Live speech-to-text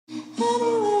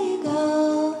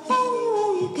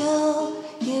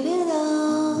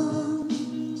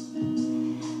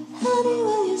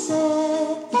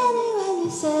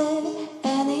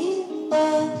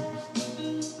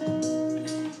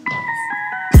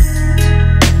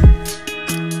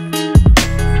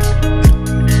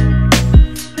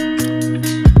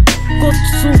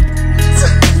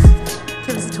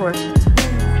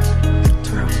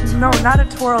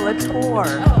Coral, a tour.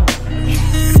 Oh.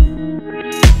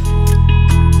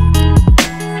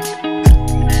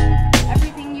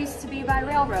 Everything used to be by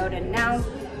railroad, and now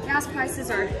gas prices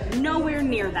are nowhere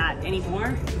near that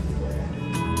anymore.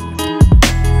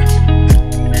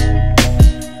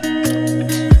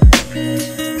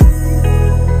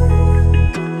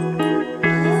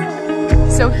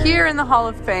 So here in the Hall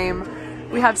of Fame,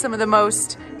 we have some of the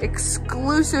most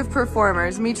exclusive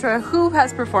performers. Mitra, who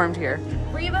has performed here?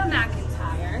 Reba McEntire.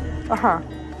 Uh-huh.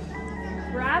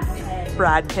 Brad Pitt.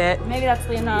 Brad Pitt. Maybe that's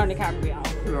Leonardo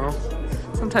DiCaprio. No.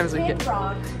 Sometimes we Kid get...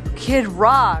 Rock. Kid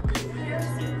Rock.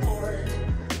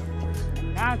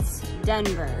 And that's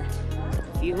Denver.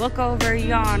 If you look over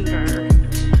yonder,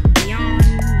 yonder.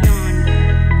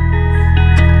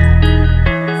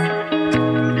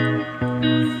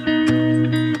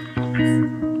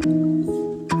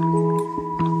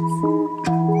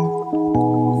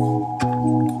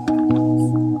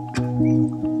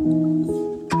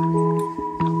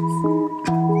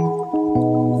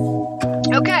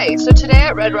 Okay, so today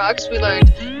at Red Rocks we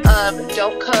learned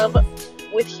don't come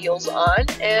with heels on,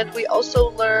 and we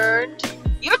also learned...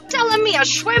 You're telling me a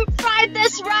shrimp fried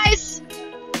this rice?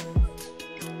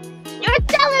 You're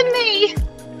telling me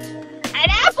an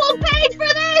Apple paid for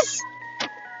this?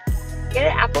 Get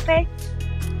it, Apple Pay?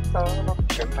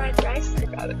 Shrimp fried rice? I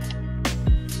got it.